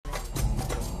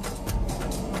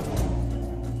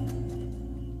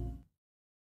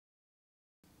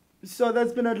So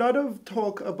there's been a lot of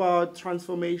talk about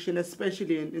transformation,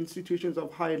 especially in institutions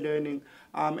of higher learning.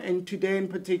 And today in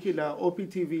particular,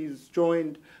 OppiTV is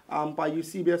joined by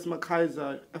Eusebuis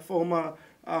McKaiser, a former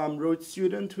Rhodes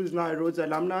student who's now a Rhodes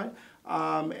alumni,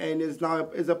 and is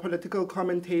a political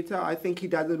commentator. I think he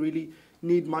doesn't really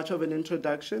need much of an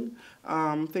introduction.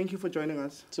 Thank you for joining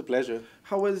us. It's a pleasure.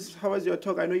 How was your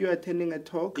talk? I know you're attending a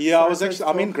talk. Yeah,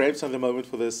 I'm in Grapes at the moment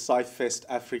for the SciFest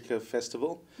Africa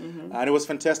Festival, and it was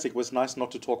fantastic. It was nice not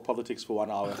to talk politics for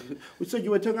 1 hour. So you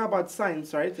were talking about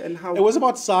science, right? And how It was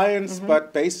about science,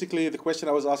 but basically the question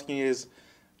I was asking is,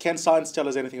 can science tell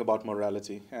us anything about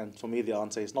morality? And for me, the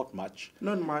answer is not much.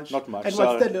 Not much. Not much. And So-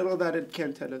 what's the little that it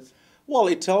can tell us? Well,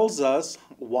 it tells us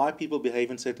why people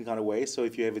behave in certain kind of ways. So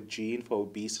if you have a gene for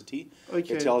obesity,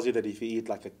 Okay. it tells you that if you eat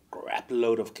like a crap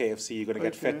load of KFC, you're going to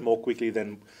get Okay. fat more quickly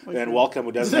than Okay. Welcome,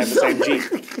 who doesn't have the same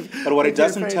gene. But what it Okay,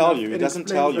 doesn't fair tell enough. you, It it doesn't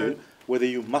explains tell you that. whether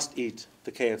you must eat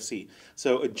the KFC.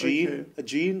 So Okay. a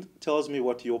gene tells me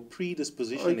what your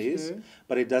predisposition is, Okay.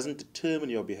 but it doesn't determine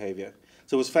your behavior.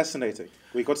 So it was fascinating.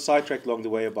 We got sidetracked along the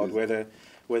way about whether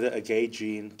a gay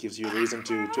gene gives you a reason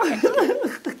to act.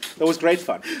 That was great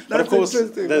fun. But of That's course,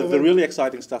 interesting. the really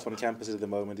exciting stuff on campus at the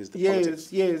moment is the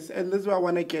politics. Yes, and this is what I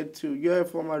want to get to. You're a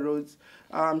former Rhodes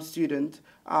student,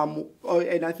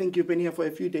 and I think you've been here for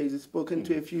a few days. You've spoken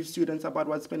to a few students about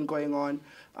what's been going on.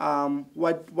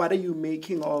 What are you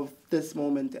making of this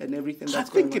moment and everything I that's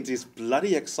going think on? it is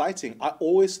bloody exciting. I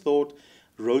always thought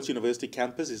Rhodes University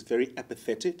campus is very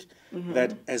apathetic,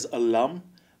 that as alum,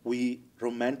 we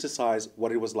romanticize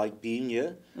what it was like being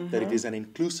here, that it is an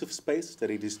inclusive space,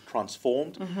 that it is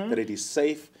transformed, that it is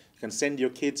safe. You can send your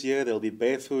kids here, they'll be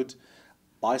barefoot,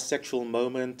 bisexual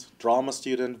moment, drama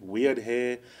student, weird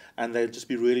hair, and they'll just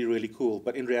be really, really cool.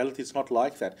 But in reality, it's not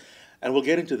like that. And we'll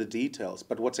get into the details.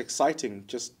 But what's exciting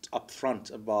just up front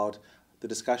about the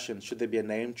discussion, should there be a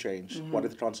name change, what are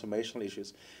the transformational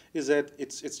issues, is that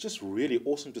it's just really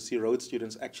awesome to see Rhodes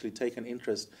students actually take an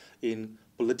interest in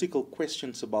political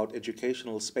questions about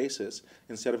educational spaces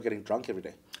instead of getting drunk every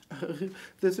day.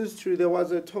 This is true. There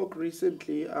was a talk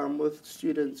recently with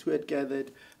students who had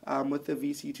gathered with the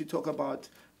VC to talk about,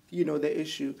 the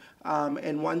issue.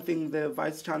 And one thing the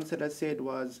vice chancellor said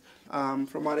was,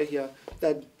 from what I hear,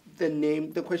 that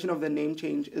the question of the name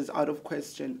change is out of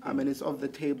question and is off the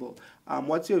table.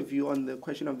 What's your view on the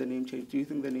question of the name change? Do you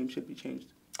think the name should be changed?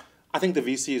 I think the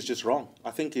VC is just wrong.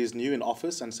 I think he's new in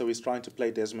office, and so he's trying to play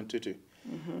Desmond Tutu.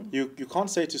 You can't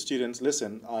say to students,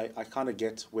 listen, I kind of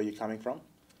get where you're coming from.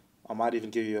 I might even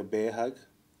give you a bear hug.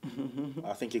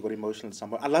 I think he got emotional in some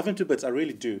way. I love him to bits, I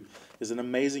really do. He's an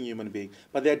amazing human being.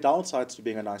 But there are downsides to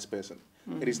being a nice person.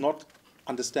 It is not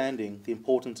understanding the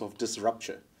importance of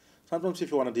disruption. Sometimes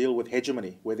if you want to deal with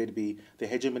hegemony, whether it be the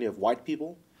hegemony of white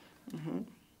people,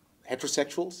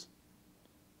 heterosexuals,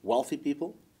 wealthy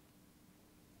people,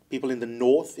 people in the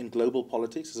north in global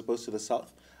politics as opposed to the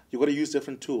south, you've got to use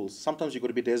different tools. Sometimes you've got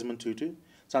to be Desmond Tutu.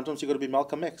 Sometimes you've got to be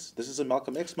Malcolm X. This is a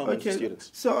Malcolm X moment for students.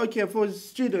 So, for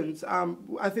students,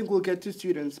 I think we'll get to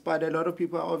students, but a lot of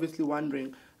people are obviously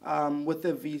wondering with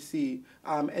the VC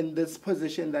and this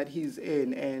position that he's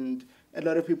in, and a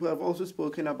lot of people have also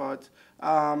spoken about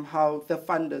how the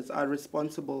funders are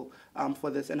responsible for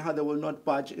this and how they will not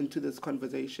budge into this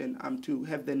conversation to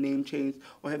have the name changed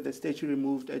or have the statue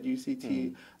removed at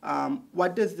UCT.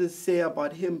 What does this say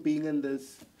about him being in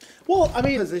this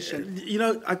position?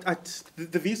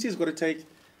 The VC has got to take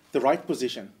the right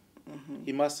position.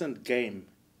 He mustn't game.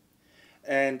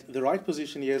 And the right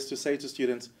position here is to say to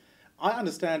students, I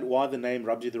understand why the name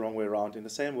rubs you the wrong way around, in the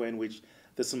same way in which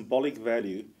the symbolic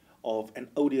value of an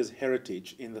odious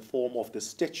heritage in the form of the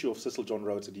statue of Cecil John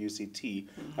Rhodes at UCT,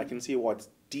 I can see why it's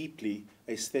deeply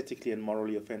aesthetically and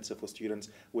morally offensive for students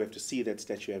who have to see that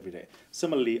statue every day.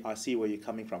 Similarly, I see where you're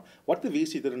coming from. What the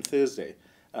VC did on Thursday,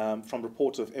 from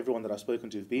reports of everyone that I've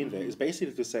spoken to who've been there, is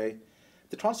basically to say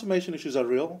the transformation issues are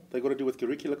real. They've got to do with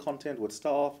curricular content, with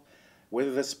staff,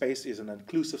 whether this space is an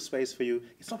inclusive space for you.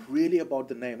 It's not really about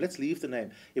the name. Let's leave the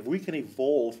name. If we can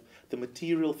evolve the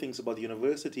material things about the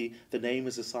university, the name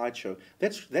is a sideshow.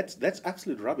 That's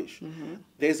absolute rubbish.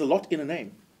 There's a lot in a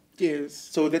name. Yes.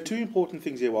 So there are two important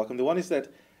things here, Welcome. The one is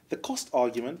that the cost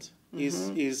argument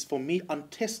is for me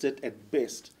untested at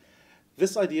best.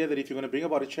 This idea that if you're going to bring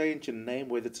about a change in name,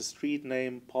 whether it's a street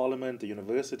name, parliament, a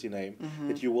university name,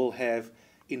 that you will have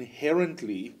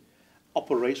inherently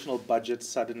operational budgets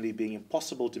suddenly being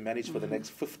impossible to manage for the next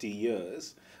 50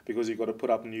 years because you've got to put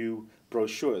up new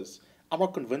brochures. I'm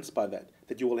not convinced by that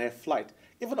you will have flight.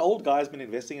 If an old guy has been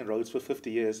investing in Rhodes for 50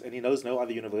 years and he knows no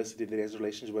other university that he has a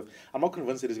relationship with, I'm not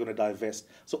convinced that he's going to divest.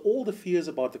 So all the fears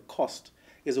about the cost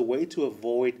is a way to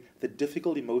avoid the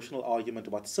difficult emotional argument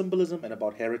about symbolism and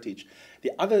about heritage.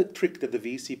 The other trick that the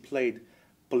VC played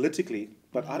politically,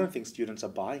 but I don't think students are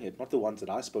buying it, not the ones that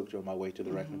I spoke to on my way to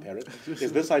the Ratna Parrot,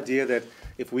 is this idea that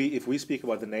if we speak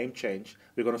about the name change,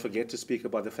 we're going to forget to speak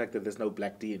about the fact that there's no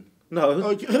black dean. No,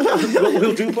 Okay.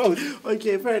 we'll do both.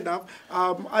 Okay, fair enough.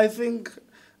 I think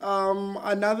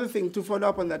another thing to follow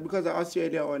up on that, because I asked you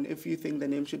earlier on if you think the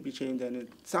name should be changed, and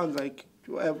it sounds like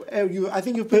I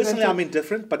think you personally, I'm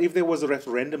indifferent. But if there was a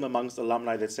referendum amongst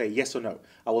alumni that say yes or no,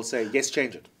 I will say yes,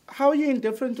 change it. How are you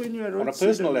indifferent when you're a Rhodes on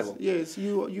a personal student? level? Yes,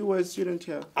 you were a student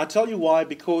here. I'll tell you why.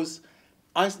 Because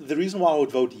the reason why I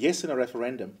would vote yes in a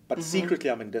referendum, but secretly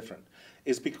I'm indifferent,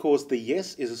 is because the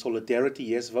yes is a solidarity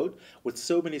yes vote with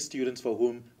so many students for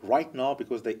whom right now,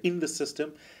 because they're in the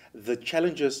system, the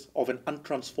challenges of an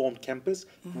untransformed campus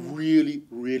really,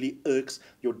 really irks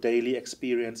your daily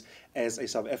experience as a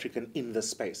South African in this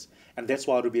space. And that's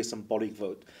why it would be a symbolic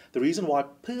vote. The reason why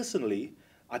personally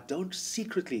I don't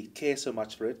secretly care so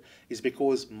much for it is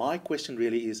because my question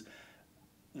really is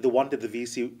the one that the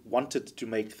VC wanted to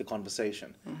make the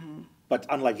conversation. But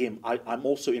unlike him, I'm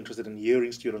also interested in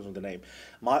hearing students on the name.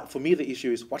 For me, the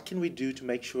issue is what can we do to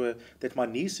make sure that my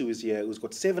niece who is here, who's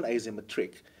got 7 A's in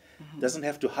matric, doesn't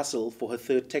have to hustle for her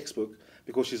 3rd textbook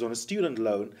because she's on a student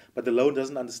loan, but the loan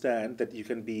doesn't understand that you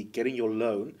can be getting your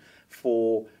loan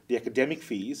for the academic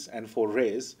fees and for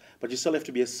res, but you still have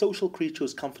to be a social creature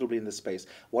who's comfortably in the space.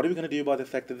 What are we going to do about the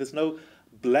fact that there's no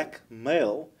black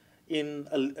male in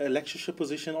a lectureship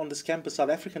position on this campus, South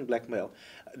African black male?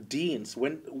 Deans,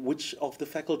 which of the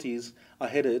faculties are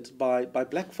headed by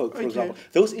black folk, for example?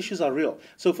 Those issues are real.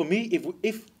 So for me,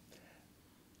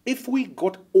 if we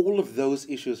got all of those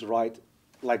issues right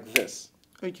like this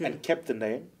and kept the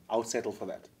name, I would settle for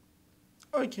that.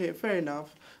 Okay, fair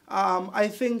enough. I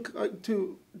think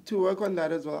to work on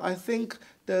that as well, I think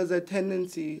there's a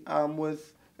tendency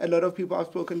with a lot of people I've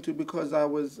spoken to, because I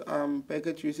was back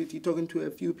at UCT talking to a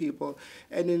few people,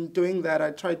 and in doing that I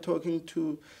tried talking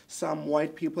to some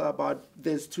white people about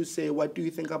this to say, what do you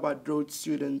think about Rhodes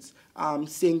students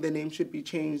saying the name should be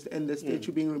changed and the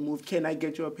statue being removed? Can I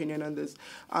get your opinion on this?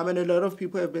 And a lot of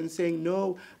people have been saying,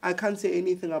 no, I can't say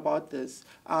anything about this.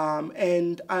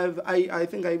 And I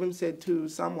think I even said to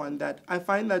someone that I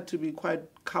find that to be quite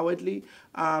cowardly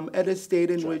at a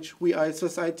state in which we are a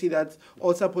society that's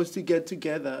all supposed to get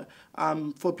together,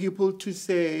 for people to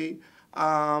say,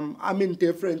 I'm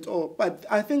indifferent. But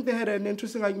I think they had an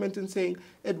interesting argument in saying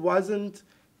it wasn't,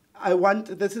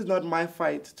 this is not my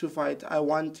fight to fight. I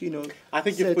want, I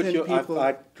think you put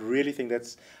I really think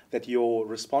that your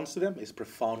response to them is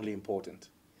profoundly important,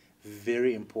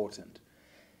 very important.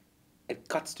 It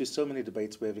cuts to so many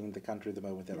debates we're having in the country at the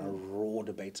moment that are raw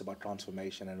debates about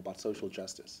transformation and about social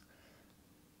justice.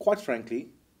 Quite frankly,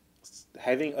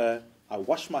 I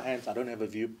wash my hands, I don't have a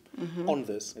view on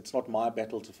this, it's not my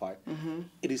battle to fight,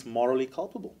 it is morally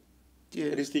culpable.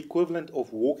 It is the equivalent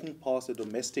of walking past a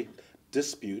domestic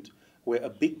dispute where a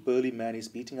big burly man is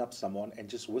beating up someone and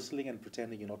just whistling and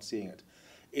pretending you're not seeing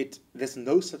it. There's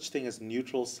no such thing as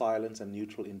neutral silence and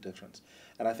neutral indifference.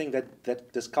 And I think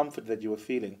that discomfort that you were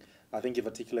feeling, I think you've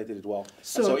articulated it well.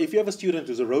 So if you have a student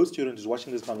who's a Rhodes student who's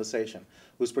watching this conversation,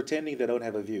 who's pretending they don't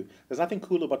have a view, there's nothing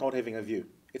cool about not having a view.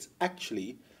 It's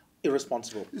actually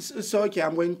irresponsible. So okay,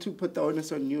 I'm going to put the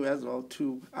onus on you as well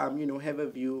to, have a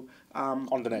view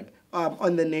on the name.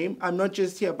 On the name. I'm not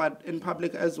just here, but in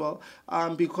public as well,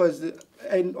 because,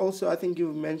 and also I think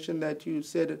you mentioned that you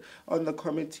said on the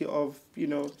committee of,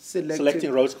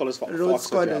 selecting Rhodes scholars for Rhodes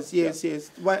scholars. Yes, yeah.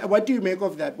 yes. What do you make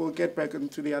of that? We'll get back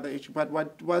into the other issue, but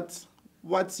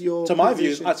what's your So my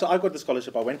view, so I got the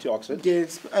scholarship, I went to Oxford.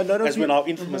 Yes, a lot of as we now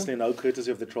infamously know,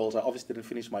 courtesy of the trolls, I obviously didn't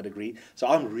finish my degree. So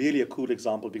I'm really a cool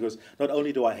example because not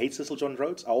only do I hate Cecil John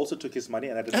Rhodes, I also took his money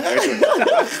and I didn't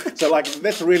graduate. So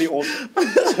that's really awesome.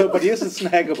 But here's the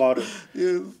snag about it.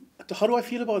 Yes. How do I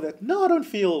feel about that? No, I don't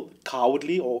feel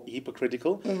cowardly or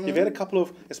hypocritical. You've had a couple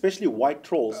of, especially white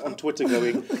trolls on Twitter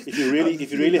going, if you really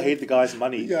hate the guy's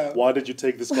money, why did you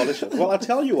take the scholarship? Well, I'll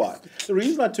tell you why. The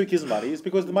reason I took his money is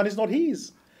because the money's not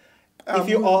his. If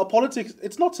you are politics,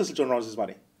 it's not Cecil John Rhodes'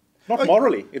 money. Not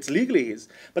morally, it's legally his.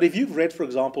 But if you've read, for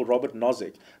example, Robert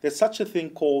Nozick, there's such a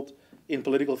thing called, in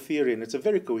political theory, and it's a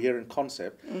very coherent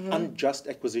concept, unjust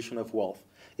acquisition of wealth.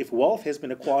 If wealth has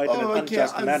been acquired in an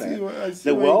unjust manner,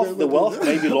 the wealth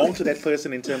may belong to that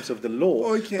person in terms of the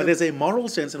law, but there's a moral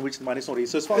sense in which the money is not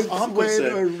his. So as far as I'm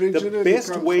concerned, the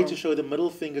best way to show the middle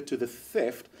finger to the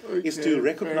theft is to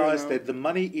recognize that the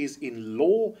money is in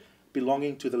law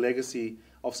belonging to the legacy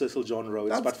of Cecil John Rhodes.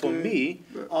 That's but for good. me,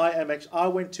 I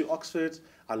went to Oxford.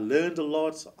 I learned a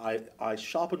lot. I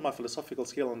sharpened my philosophical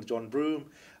skill on John Broome.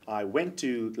 I went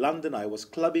to London. I was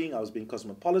clubbing. I was being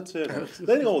cosmopolitan,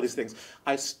 learning all these things.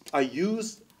 I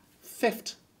used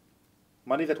theft,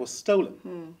 money that was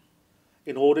stolen,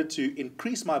 in order to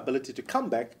increase my ability to come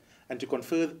back and to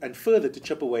confer and further to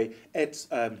chip away at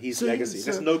his legacy.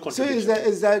 There's no contradiction. So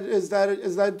is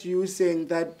that you saying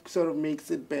that sort of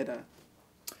makes it better?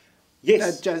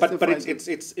 Yes, but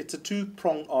it's a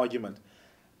two-pronged argument.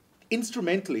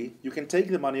 Instrumentally, you can take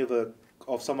the money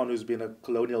of someone who's been a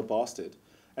colonial bastard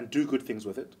and do good things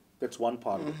with it. That's one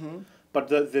part of it.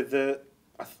 But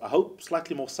I hope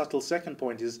slightly more subtle second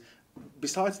point is,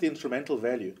 besides the instrumental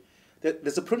value,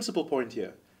 there's a principal point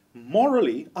here.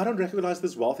 Morally, I don't recognize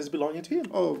this wealth as belonging to him.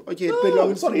 Oh, okay, it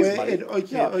belongs it's not to his where money.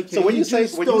 Okay. So when you say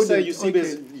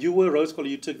Eusebius, okay. you were Rhodes Scholar,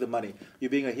 you took the money, you're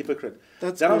being a hypocrite.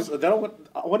 That's I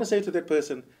want to say to that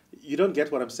person, you don't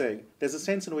get what I'm saying. There's a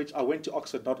sense in which I went to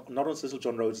Oxford not on Cecil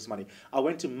John Rhodes' money. I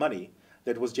went to money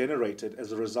that was generated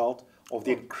as a result of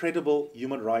the incredible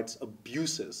human rights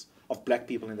abuses of black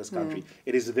people in this country.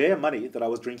 It is their money that I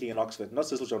was drinking in Oxford, not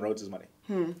Cecil John Rhodes' money.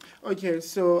 Okay,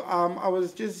 so I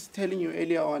was just telling you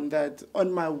earlier on that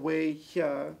on my way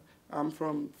here,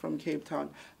 from Cape Town,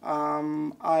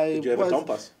 Did you ever dump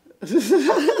us?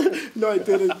 No, I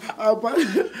didn't.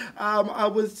 But I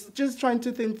was just trying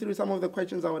to think through some of the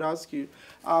questions I would ask you,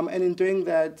 and in doing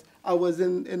that, I was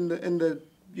in the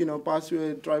bus we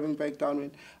were driving back down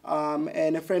with,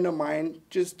 and a friend of mine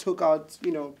just took out,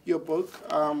 your book,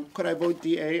 Could I Vote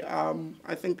DA?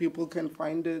 I think people can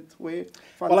find it where.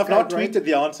 Well, I've now tweeted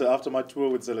the answer after my tour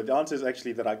with Zilla. The answer is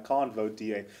actually that I can't vote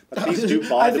DA, but please do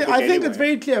buy the book I think anyway. it's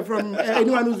very clear from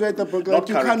anyone who's read the book that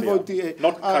you can't vote DA.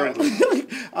 Not currently.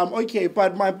 Okay,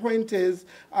 but my point is,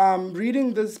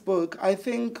 reading this book, I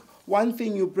think one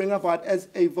thing you bring about as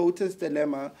a voter's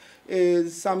dilemma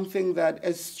is something that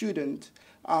as student,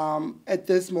 at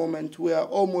this moment, we are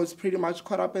almost pretty much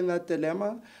caught up in that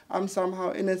dilemma,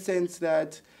 somehow, in a sense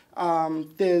that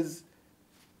there's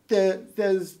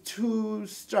two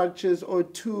structures or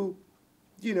two,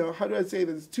 how do I say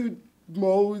this, two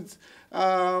modes.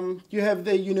 You have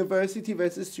the university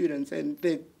versus students, and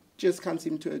they just can't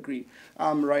seem to agree,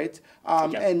 right?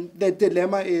 Okay. And the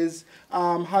dilemma is,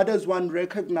 how does one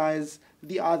recognize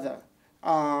the other?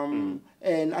 And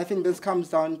I think this comes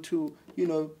down to,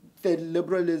 the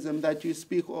liberalism that you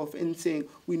speak of in saying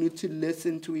we need to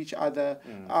listen to each other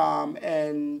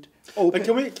and open.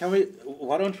 But can we?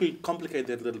 Why don't we complicate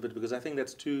that a little bit, because I think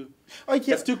that's too.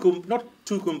 Okay. That's not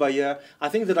too kumbaya. I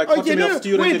think the dichotomy of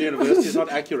student and university is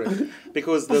not accurate,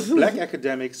 because the black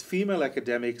academics, female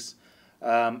academics,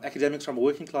 academics from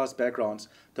working class backgrounds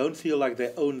don't feel like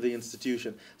they own the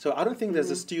institution. So I don't think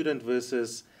there's a student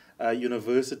versus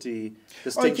university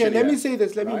distinction. Okay, let me say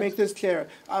this. Let me make this clear,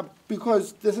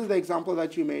 because this is the example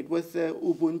that you made with the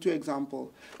Ubuntu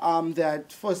example.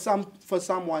 That for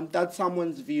someone, that's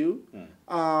someone's view.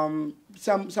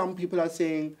 Some people are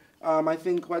saying, I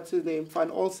think what's his name,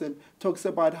 Van Olsen talks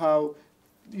about how,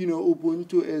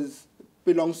 Ubuntu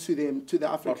belongs to them, to the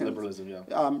Africans. Not liberalism, yeah.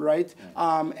 Right?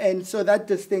 Yeah. And so that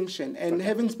distinction, and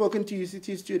having spoken to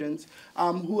UCT students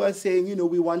who are saying,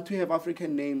 we want to have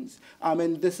African names,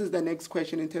 and this is the next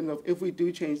question in terms of if we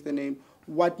do change the name,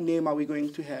 what name are we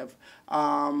going to have?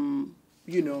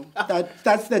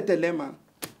 That's the dilemma.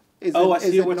 I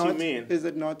see what you mean. Is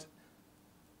it not?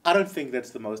 I don't think that's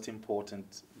the most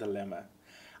important dilemma.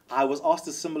 I was asked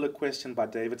a similar question by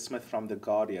David Smith from The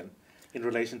Guardian in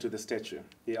relation to the statue.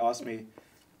 He asked me,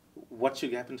 what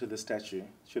should happen to the statue?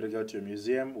 Should it go to a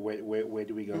museum? Where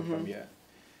do we go from here?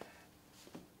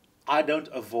 I don't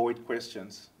avoid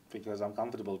questions because I'm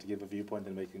comfortable to give a viewpoint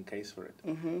and make a case for it.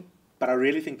 But I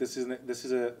really think this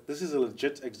is a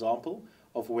legit example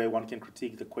of where one can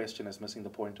critique the question as missing the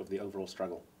point of the overall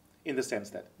struggle. In the sense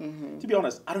that, to be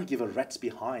honest, I don't give a rat's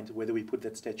behind whether we put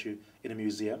that statue in a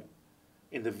museum,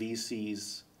 in the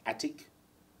VC's attic,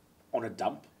 on a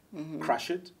dump,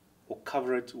 crush it, or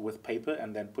cover it with paper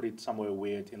and then put it somewhere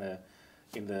weird in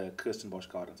the Kirstenbosch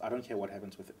Gardens. I don't care what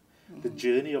happens with it. The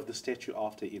journey of the statue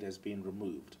after it has been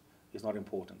removed is not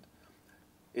important.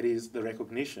 It is the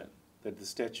recognition that the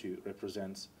statue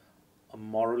represents a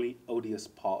morally odious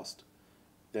past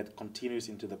that continues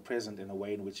into the present in a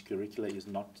way in which curricula is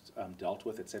not dealt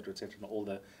with, etc., and all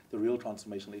the real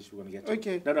transformational issues we're going to get to.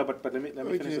 Okay. No, but let me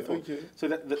finish the thought. Okay. So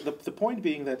that the point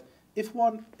being that if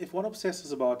one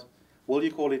obsesses about Will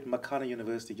you call it Makana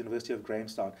University, University of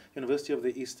Grahamstown, University of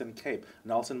the Eastern Cape,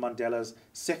 Nelson Mandela's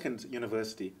second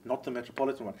university, not the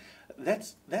metropolitan one?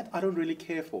 That I don't really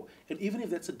care for. And even if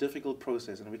that's a difficult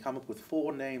process and we come up with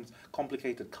 4 names,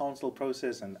 complicated council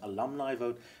process and alumni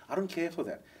vote, I don't care for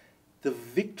that. The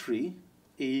victory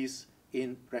is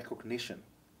in recognition.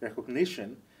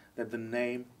 Recognition that the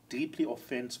name deeply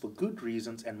offends for good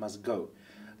reasons and must go.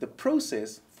 The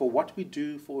process for what we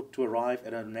do to arrive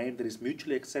at a name that is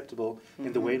mutually acceptable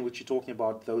in the way in which you're talking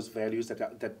about those values that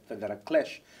are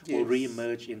clash will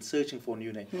re-emerge in searching for a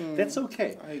new name. That's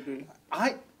okay. I agree.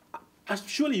 I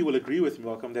surely you will agree with me,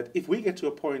 Malcolm, that if we get to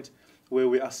a point where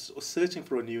we are searching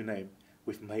for a new name,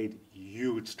 we've made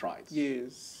huge strides.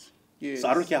 Yes. Yes. So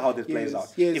I don't care how that plays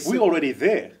out. Yes. If we're already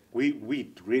there, we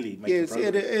really make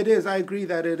progress. It is. I agree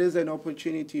that it is an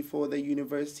opportunity for the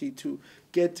university to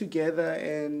get together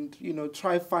and,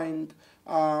 try find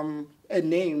a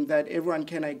name that everyone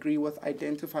can agree with,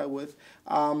 identify with.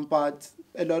 But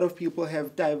a lot of people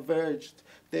have diverged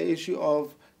the issue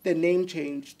of the name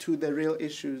change to the real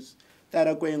issues that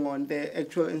are going on, the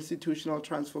actual institutional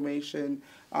transformation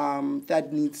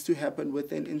that needs to happen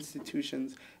within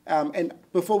institutions. And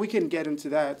before we can get into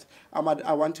that, I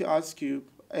want to ask you,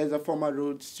 as a former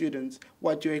Rhodes student,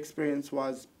 what your experience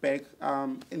was back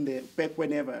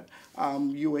whenever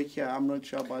you were here. I'm not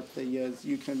sure about the years.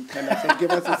 You can kind of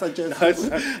give us a suggestion.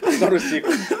 No, it's not a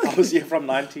secret. I was here from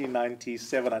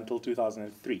 1997 until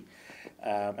 2003.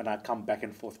 And I come back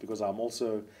and forth because I'm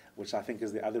also, which I think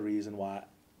is the other reason why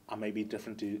I may be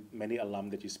different to many alum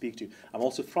that you speak to. I'm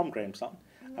also from Grahamstown,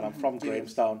 and I'm from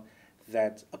Grahamstown,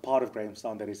 that a part of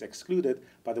Grahamstown that is excluded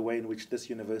by the way in which this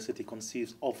university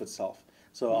conceives of itself.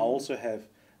 So I also have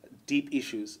deep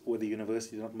issues with the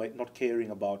university not caring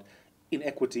about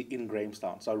inequity in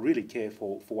Grahamstown. So I really care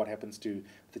for what happens to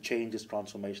the changes,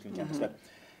 transformation in campus. But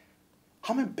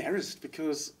I'm embarrassed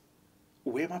because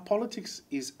where my politics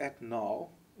is at now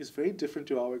is very different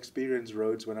to our experience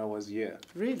Rhodes when I was here.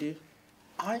 Really?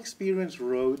 I experienced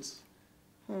Rhodes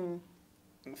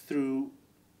through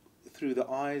the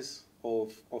eyes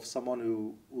of someone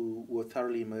who were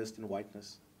thoroughly immersed in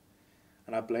whiteness.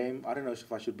 And I don't know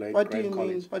if I should blame Graham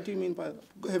College. What do you mean by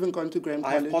having gone to Graham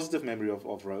College? I have positive memory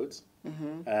of Rhodes.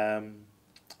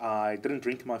 I didn't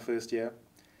drink my first year.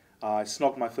 I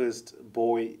snogged my first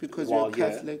boy because while you're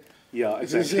Catholic. Yeah,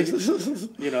 exactly.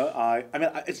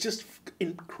 It's just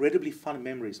incredibly fun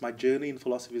memories. My journey in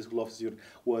philosophy school officer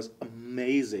was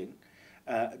amazing.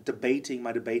 My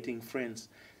debating friends.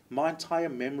 My entire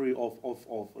memory of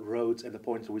Rhodes and the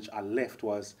point at which I left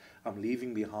was I'm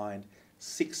leaving behind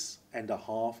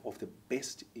 6.5 of the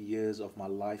best years of my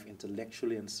life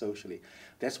intellectually and socially.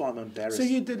 That's why I'm embarrassed. So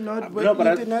you did not,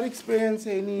 did not experience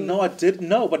any... No, I did.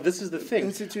 No, but this is the thing.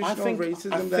 Institutional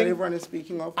racism that everyone is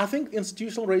speaking of. I think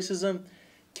institutional racism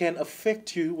can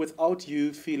affect you without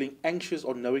you feeling anxious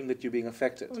or knowing that you're being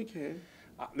affected. Okay.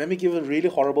 Let me give a really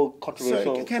horrible,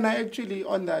 controversial... So can I actually,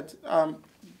 on that,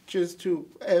 just to,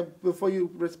 before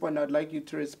you respond, I'd like you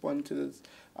to respond to this.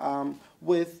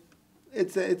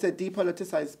 It's a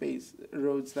depoliticized space,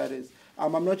 Rhodes, that is.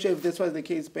 I'm not sure if this was the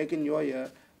case back in your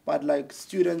year, but like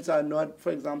students are not,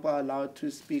 for example, allowed to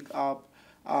speak up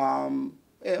run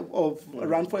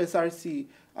for SRC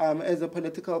as a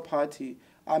political party.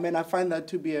 And I find that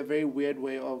to be a very weird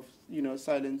way of,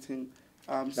 silencing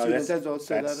students as well.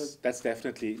 So that's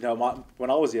definitely... when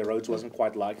I was here, Rhodes wasn't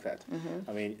quite like that.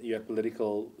 I mean, you had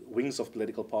wings of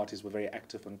political parties were very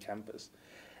active on campus.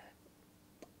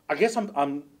 I guess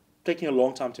I'm taking a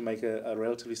long time to make a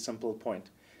relatively simple point,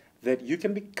 that you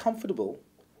can be comfortable,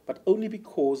 but only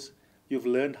because you've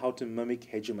learned how to mimic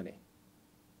hegemony.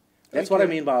 That's what I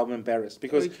mean by I'm embarrassed,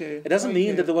 because it doesn't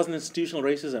mean that there wasn't institutional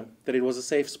racism, that it was a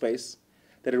safe space,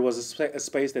 that it was a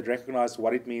space that recognized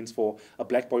what it means for a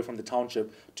black boy from the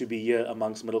township to be here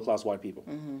amongst middle-class white people.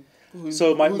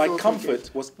 So my comfort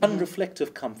was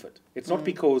unreflective comfort. It's not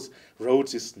because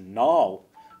Rhodes is now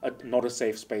not a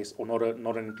safe space or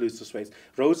not an inclusive space.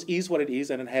 Rhodes is what it is,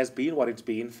 and it has been what it's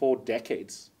been for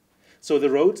decades. So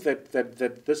the Rhodes that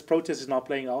this protest is now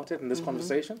playing out at in this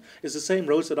conversation is the same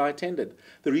Rhodes that I attended.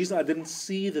 The reason I didn't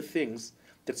see the things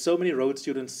that so many Rhodes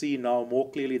students see now more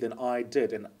clearly than I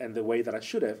did and the way that I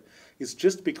should have is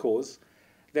just because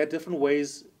there are different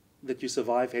ways that you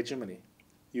survive hegemony.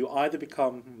 You either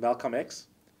become Malcolm X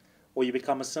or you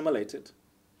become assimilated.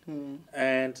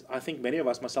 And I think many of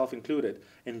us, myself included,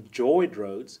 enjoyed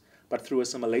Rhodes, but through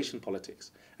assimilation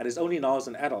politics. And it's only now as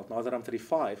an adult, now that I'm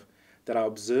 35, that I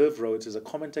observe Rhodes as a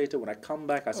commentator. When I come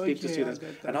back, I speak to students.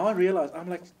 And now I realize, I'm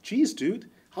like, geez, dude,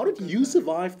 How did you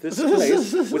survive this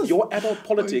place with your adult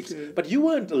politics? Okay. But you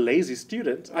weren't a lazy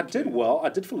student. I Okay. did well. I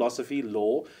did philosophy,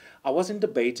 law. I wasn't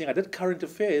debating. I did current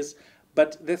affairs.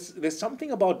 But there's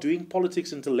something about doing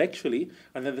politics intellectually,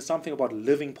 and then there's something about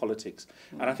living politics.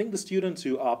 And I think the students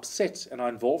who are upset and are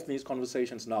involved in these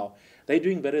conversations now, they're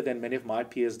doing better than many of my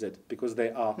peers did because they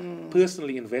are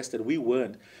personally invested. We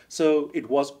weren't. So it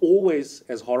was always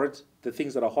as horrid. The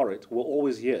things that are horrid were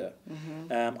always here.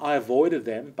 I avoided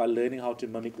them by learning how to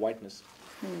mimic whiteness.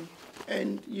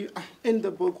 And you, in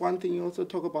the book, one thing you also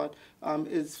talk about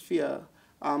is fear.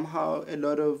 How a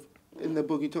lot of, in the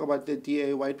book, you talk about the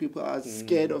DA, white people are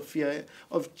scared of fear,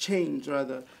 of change,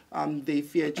 rather. They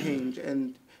fear change.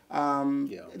 And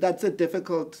that's a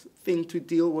difficult thing to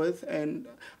deal with. And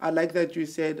I like that you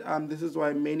said this is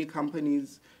why many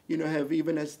companies, have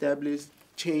even established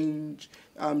change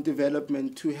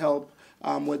development to help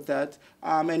with that.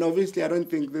 And obviously, I don't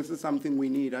think this is something we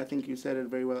need. I think you said it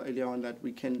very well earlier on that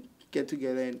we can get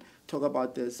together and talk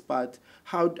about this. But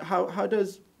how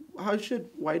should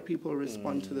white people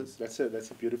respond to this? That's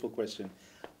a beautiful question.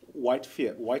 White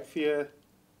fear.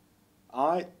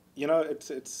 I'm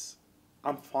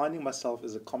finding myself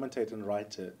as a commentator and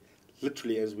writer,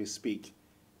 literally as we speak,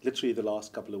 literally the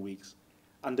last couple of weeks,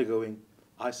 undergoing,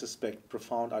 I suspect,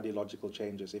 profound ideological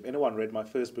changes. If anyone read my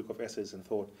first book of essays and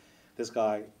thought, this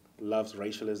guy loves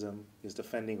racialism, he's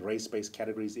defending race-based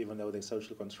categories even though they're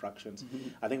social constructions,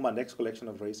 I think my next collection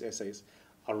of race essays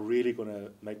are really going to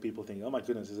make people think, oh my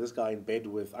goodness, is this guy in bed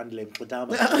with Andile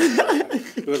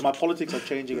Mqudama? Because my politics are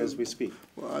changing as we speak.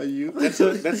 Well, are you?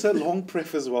 That's a long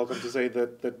preface, welcome, to say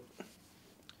that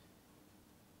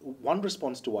one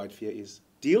response to white fear is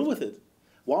deal with it.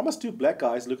 Why must two black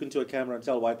guys look into a camera and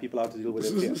tell white people how to deal with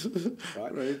their fear?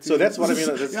 Right? So that's what I mean.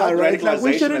 That's not radicalization. Like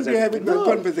we shouldn't be having that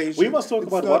conversation. We must talk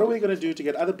about what are we going to do to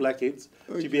get other black kids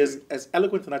to be as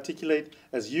eloquent and articulate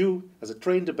as you, as a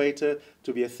trained debater,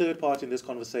 to be a third party in this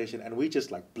conversation, and we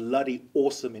just like bloody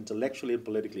awesome intellectually and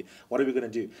politically. What are we going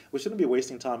to do? We shouldn't be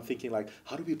wasting time thinking like,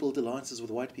 how do we build alliances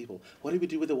with white people? What do we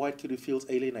do with a white kid who feels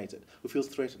alienated, who feels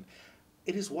threatened?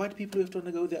 It is white people who have to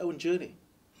undergo their own journey.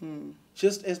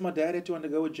 Just as my dad had to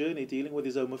undergo a journey dealing with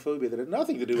his homophobia that had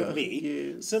nothing to do with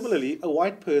me. Yes. Similarly, a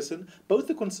white person, both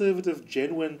the conservative,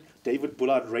 genuine David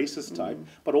Bullard racist type,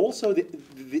 but also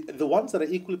the ones that are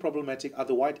equally problematic are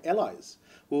the white allies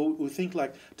who think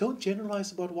like, don't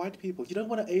generalize about white people. You don't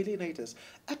want to alienate us.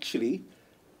 Actually,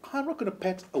 I'm not going to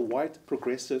pat a white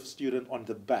progressive student on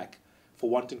the back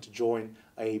for wanting to join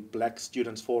a black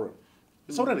students' forum.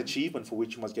 It's not an achievement for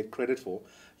which you must get credit for.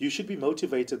 You should be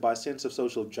motivated by a sense of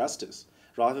social justice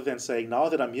rather than saying, now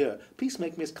that I'm here, please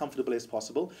make me as comfortable as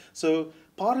possible. So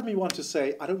part of me wants to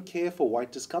say, I don't care for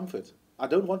white discomfort. I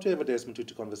don't want to have a Desmond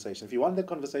Tutu conversation. If you want that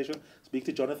conversation, speak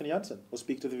to Jonathan Jansen or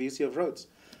speak to the VC of Rhodes.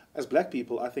 As black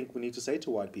people, I think we need to say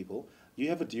to white people, you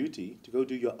have a duty to go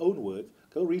do your own work,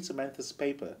 go read Samantha's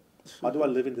paper. How do I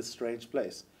live in this strange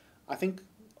place? I think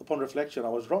upon reflection, I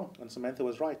was wrong, and Samantha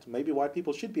was right. Maybe white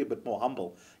people should be a bit more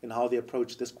humble in how they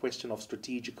approach this question of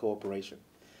strategic cooperation.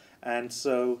 And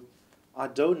so I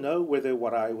don't know whether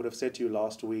what I would have said to you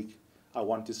last week I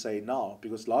want to say now,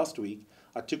 because last week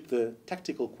I took the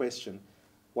tactical question,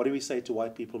 what do we say to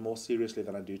white people, more seriously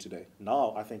than I do today?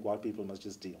 Now I think white people must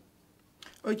just deal.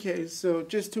 Okay, so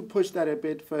just to push that a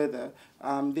bit further,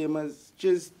 they must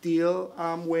just deal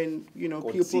when,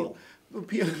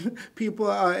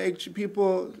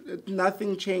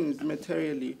 nothing changed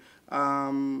materially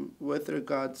with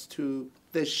regards to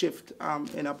the shift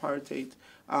in apartheid.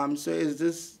 So is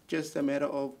this just a matter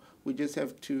of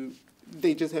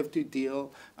they just have to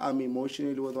deal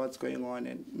emotionally with what's going on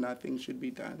and nothing should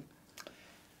be done?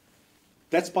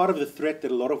 That's part of the threat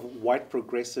that a lot of white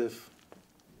progressive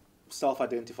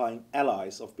self-identifying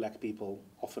allies of black people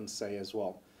often say as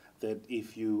well. That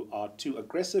if you are too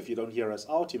aggressive, you don't hear us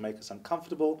out, you make us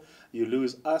uncomfortable, you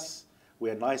lose us,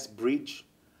 we're a nice bridge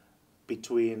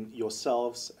between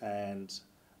yourselves and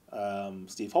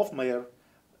Steve Hofmeyr.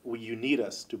 You need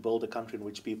us to build a country in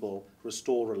which people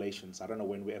restore relations. I don't know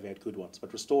when we ever had good ones,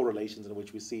 but restore relations in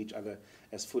which we see each other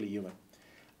as fully human.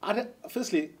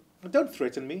 Firstly, don't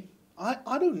threaten me.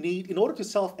 I don't need, in order to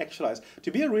self-actualize,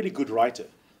 to be a really good writer,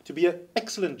 to be an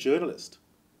excellent journalist,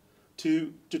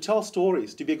 to tell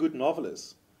stories, to be a good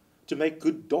novelist, to make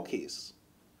good docies,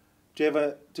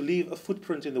 to leave a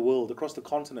footprint in the world, across the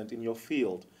continent, in your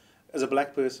field, as a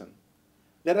black person.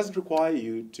 That doesn't require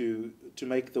you to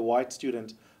make the white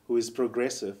student who is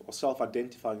progressive or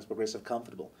self-identifying as progressive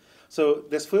comfortable. So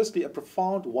there's firstly a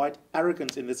profound white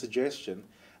arrogance in the suggestion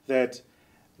that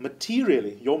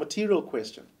materially, your material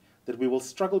question, that we will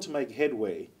struggle to make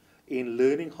headway in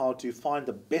learning how to find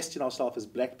the best in ourselves as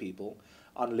black people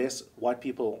unless white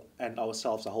people and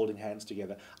ourselves are holding hands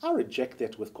together. I reject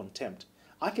that with contempt.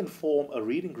 I can form a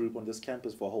reading group on this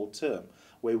campus for a whole term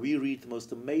where we read the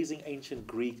most amazing ancient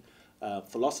Greek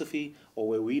philosophy, or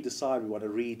where we decide we want to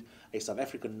read a South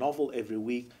African novel every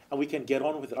week, and we can get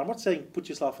on with it. I'm not saying put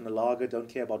yourself in a lager, don't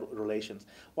care about relations.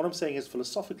 What I'm saying is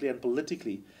philosophically and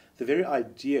politically, the very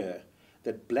idea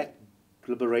that black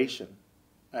liberation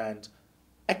and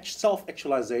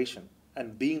self-actualization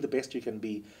and being the best you can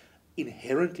be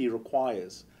inherently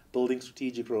requires building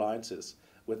strategic alliances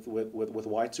with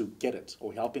whites who get it,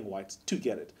 or helping whites to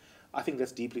get it. I think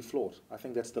that's deeply flawed. I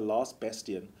think that's the last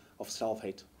bastion of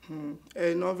self-hate.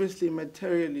 And obviously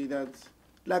materially, that's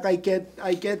like I get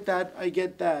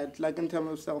that, like in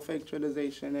terms of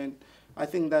self-actualization, and I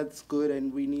think that's good,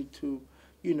 and we need to,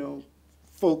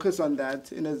 focus on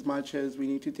that in as much as we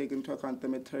need to take into account the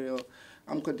material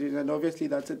condition. And obviously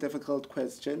that's a difficult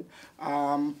question.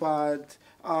 But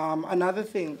another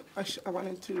thing, I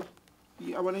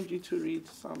wanted you to read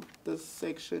this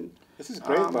section. This is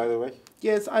great, by the way.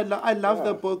 Yes, I love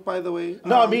the book, by the way.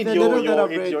 No, I mean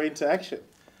your interaction.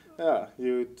 Yeah,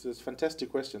 it's fantastic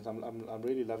questions. I'm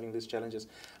really loving these challenges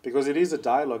because it is a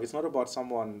dialogue. It's not about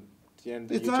someone.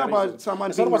 It's not about someone.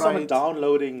 It's not about someone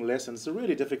downloading lessons. It's a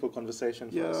really difficult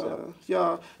conversation for us.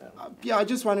 Yeah. I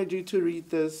just wanted you to read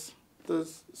this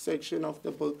section of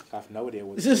the book. I have no idea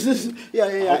what. Yeah.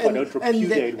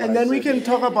 And then we can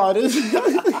talk about it.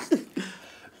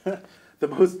 The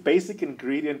most basic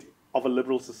ingredient of a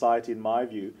liberal society, in my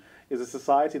view, is a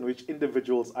society in which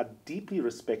individuals are deeply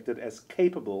respected as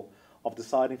capable of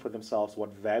deciding for themselves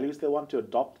what values they want to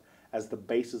adopt as the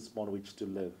basis on which to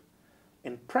live.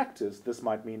 In practice, this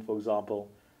might mean, for example,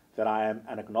 that I am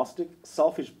an agnostic,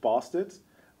 selfish bastard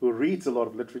who reads a lot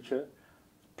of literature,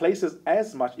 places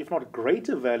as much, if not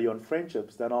greater value on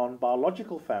friendships than on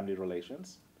biological family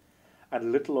relations,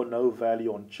 and little or no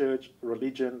value on church,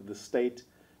 religion, the state,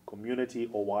 community,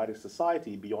 or wider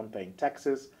society beyond paying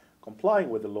taxes, complying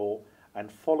with the law,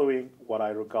 and following what I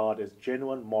regard as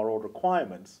genuine moral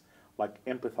requirements, like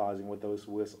empathizing with those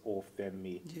worse off than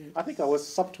me. Yes. I think I was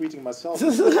subtweeting myself.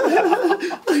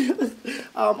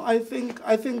 I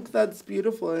think that's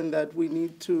beautiful, and that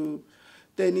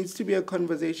there needs to be a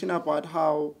conversation about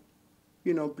how,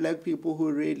 black people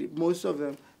who really, most of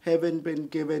them haven't been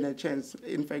given a chance.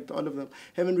 In fact, all of them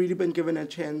haven't really been given a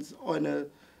chance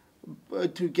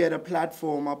to get a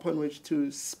platform upon which to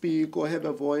speak or have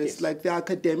a voice. Yes. Like the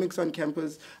academics on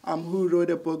campus who wrote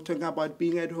a book talking about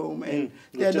being at home, and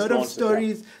there are a lot of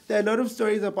stories. There are a lot of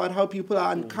stories about how people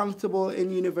are uncomfortable in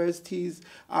universities,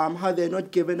 how they're not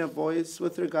given a voice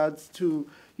with regards to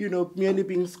merely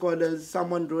being scholars.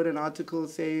 Someone wrote an article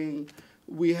saying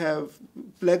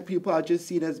black people are just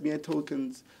seen as mere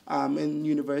tokens in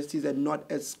universities and not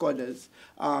as scholars.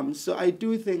 So I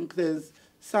do think there's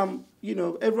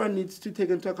everyone needs to take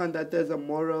into account that there's a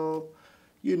moral,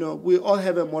 we all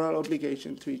have a moral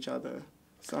obligation to each other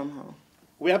somehow.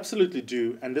 We absolutely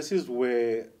do, and this is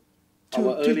where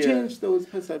to change those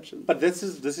perceptions. But this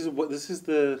is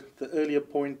the earlier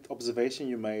point observation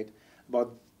you made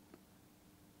about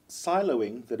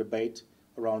siloing the debate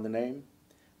around the name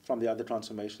from the other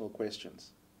transformational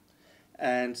questions.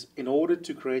 And in order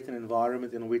to create an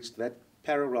environment in which that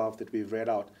paragraph that we've read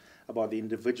out about the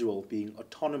individual being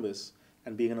autonomous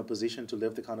and being in a position to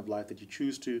live the kind of life that you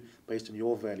choose to based on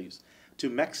your values, to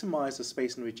maximize a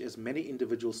space in which as many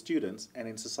individual students and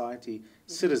in society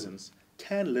citizens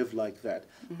can live like that,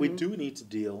 we do need to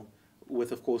deal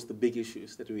with, of course, the big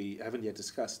issues that we haven't yet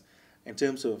discussed in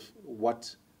terms of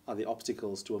what are the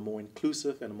obstacles to a more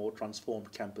inclusive and a more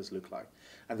transformed campus look like.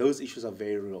 And those issues are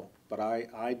very real, but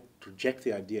I reject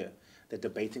the idea that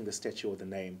debating the statue or the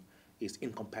name is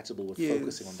incompatible with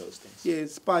focusing on those things.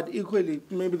 Yes, but equally,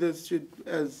 maybe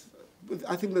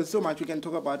I think there's so much we can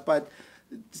talk about, but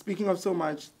speaking of so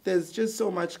much, there's just so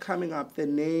much coming up. The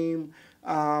name,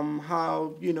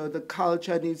 how, the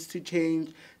culture needs to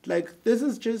change. Like, this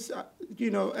is just,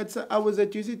 I was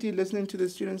at UCT listening to the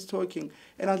students talking,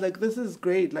 and I was like, this is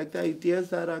great. Like, the ideas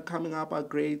that are coming up are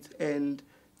great, and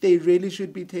they really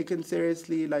should be taken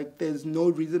seriously. Like, there's no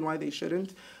reason why they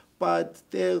shouldn't. But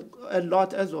there are a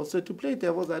lot as well. So to play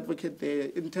devil's advocate there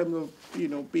in terms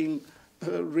of, being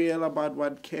real about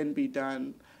what can be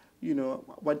done,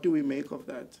 what do we make of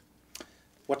that?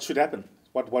 What should happen?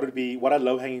 What are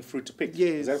low-hanging fruit to pick? Yes.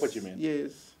 Is that what you mean?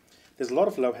 Yes. There's a lot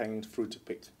of low-hanging fruit to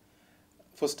pick.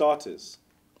 For starters,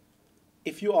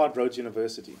 if you are at Rhodes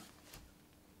University,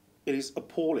 it is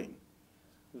appalling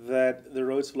that the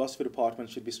Rhodes Philosophy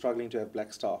Department should be struggling to have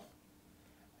black staff.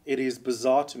 It is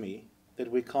bizarre to me that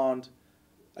we can't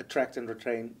attract and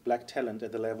retain black talent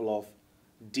at the level of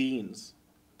deans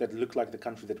that look like the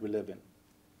country that we live in?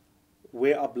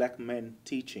 Where are black men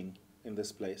teaching in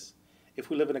this place? If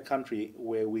we live in a country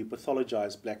where we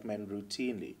pathologize black men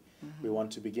routinely, we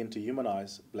want to begin to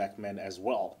humanize black men as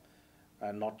well,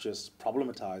 and not just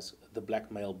problematize the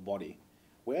black male body.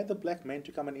 Where are the black men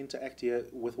to come and interact here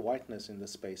with whiteness in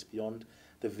this space beyond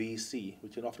the VC,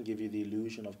 which can often give you the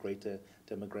illusion of greater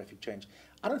demographic change?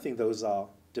 I don't think those are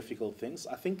difficult things.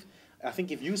 I think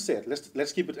if you said,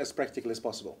 let's keep it as practical as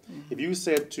possible. If you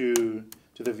said to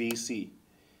the VC,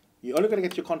 you're only going to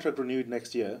get your contract renewed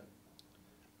next year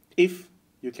if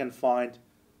you can find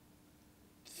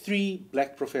 3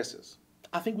 black professors.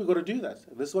 I think we've got to do that.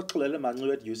 This is what Kolele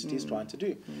Manglu at UCT is trying to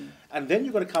do. And then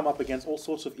you've got to come up against all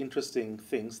sorts of interesting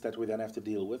things that we then have to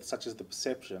deal with, such as the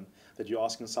perception that you're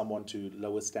asking someone to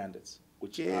lower standards,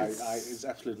 which is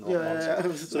absolutely not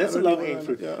nonsense. So that's a low-hanging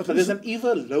fruit. But there's an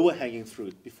even lower-hanging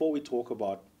fruit before we talk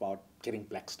about getting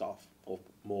black staff or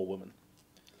more women.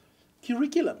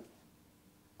 Curriculum.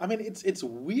 I mean, it's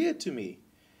weird to me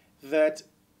that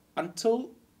until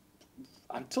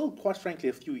quite frankly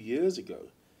a few years ago,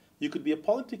 you could be a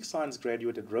politics science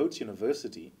graduate at Rhodes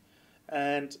University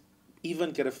and even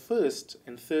get a first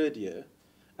and third year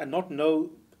and not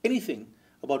know anything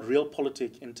about real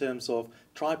politics in terms of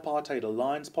tripartite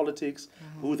alliance politics,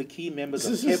 who the key members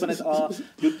of cabinet are.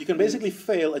 You can basically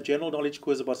fail a general knowledge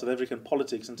quiz about South African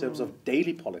politics in terms of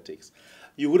daily politics.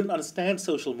 You wouldn't understand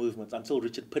social movements until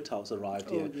Richard Pitthouse arrived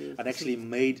here and actually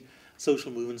made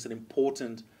social movements an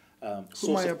important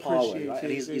source of power. Right?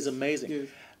 And he's amazing. Yes.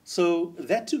 So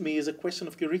that to me is a question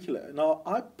of curricula. Now,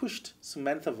 I pushed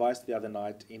Samantha Weiss the other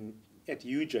night at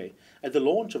UJ at the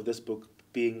launch of this book,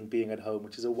 Being at Home,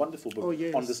 which is a wonderful book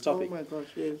on this topic. Oh my gosh,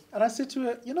 yes. And I said to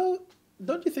her,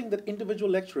 don't you think that individual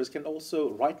lecturers can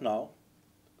also, right now,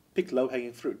 pick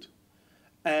low-hanging fruit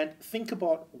and think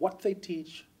about what they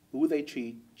teach, who they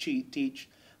teach,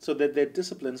 so that their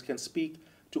disciplines can speak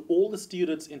to all the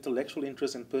students' intellectual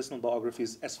interests and personal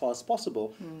biographies as far as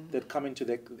possible that come into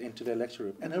their lecture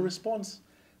room. And her response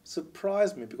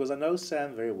surprised me, because I know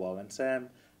Sam very well, and Sam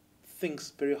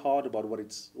thinks very hard about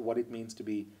what it means to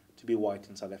be white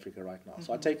in South Africa right now.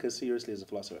 So I take her seriously as a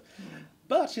philosopher.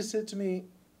 But she said to me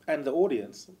and the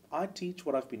audience, I teach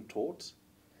what I've been taught.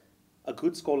 A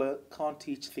good scholar can't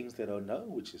teach things they don't know,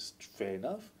 which is fair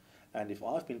enough. And if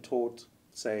I've been taught,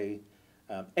 say,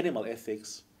 animal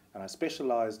ethics, and I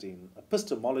specialized in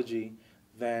epistemology,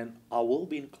 then I will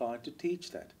be inclined to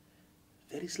teach that.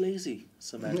 That is lazy,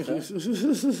 Samantha.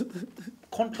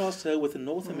 Contrast her with a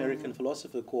North American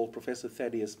philosopher called Professor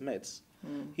Thaddeus Metz.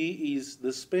 He is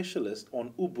the specialist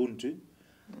on Ubuntu.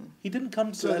 He didn't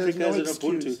come to South Africa as an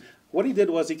Ubuntu. What he did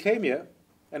was he came here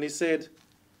and he said,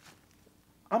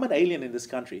 I'm an alien in this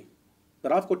country,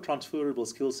 but I've got transferable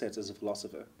skill sets as a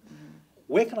philosopher.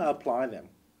 Where can I apply them?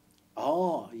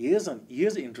 Here's an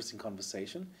interesting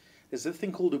conversation. There's a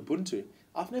thing called Ubuntu.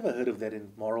 I've never heard of that in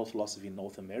moral philosophy in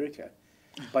North America.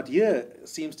 But here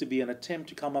seems to be an attempt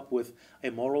to come up with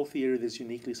a moral theory that's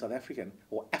uniquely South African,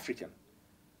 or African,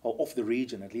 or of the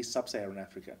region, at least sub-Saharan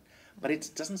Africa. But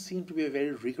it doesn't seem to be a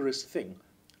very rigorous thing,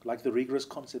 like the rigorous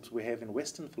concepts we have in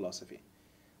Western philosophy.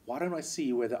 Why don't I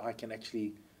see whether I can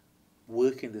actually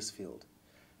work in this field?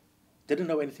 Didn't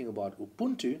know anything about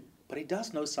Ubuntu, but he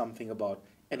does know something about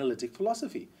analytic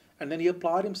philosophy. And then he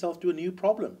applied himself to a new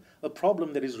problem, a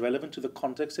problem that is relevant to the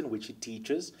context in which he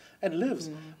teaches and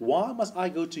lives. Why must I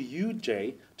go to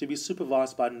UJ to be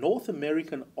supervised by a North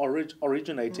American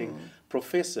originating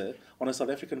professor on a South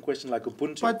African question like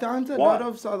Ubuntu? But there aren't a lot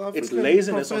of South African It's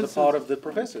laziness professors on the part of the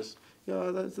professors.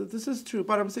 Yeah, this is true.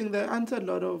 But I'm saying there aren't a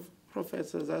lot of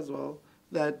professors as well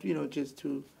that, just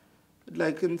to...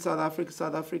 Like in South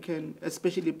African,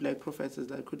 especially black professors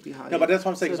that could be hired. No, but that's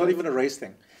what I'm saying. So it's not even a race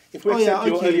thing. If we accept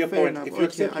your earlier point, if you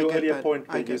accept your earlier point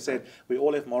where you said we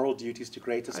all have moral duties to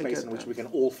create a space in which we can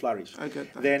all flourish,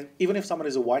 then even if someone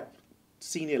is a white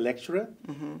senior lecturer,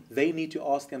 they need to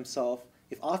ask themselves,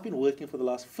 if I've been working for the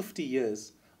last 50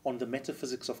 years on the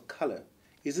metaphysics of color,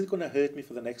 is it going to hurt me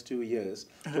for the next 2 years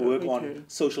to work on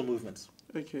social movements?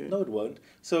 No, it won't.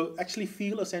 So actually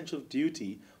feel a sense of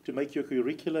duty to make your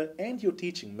curricula and your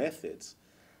teaching methods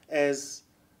as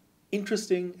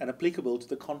interesting and applicable to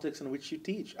the context in which you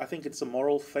teach. I think it's a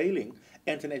moral failing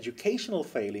and an educational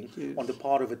failing on the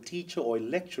part of a teacher or a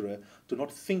lecturer to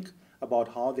not think about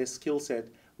how their skill set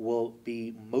will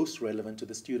be most relevant to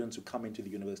the students who come into the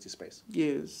university space.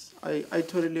 Yes, I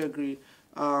totally agree.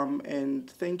 And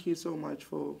thank you so much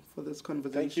for this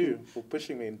conversation. Thank you for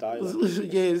pushing me in dialogue.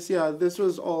 Yes, this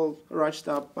was all rushed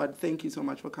up, but thank you so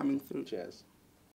much for coming through. Cheers.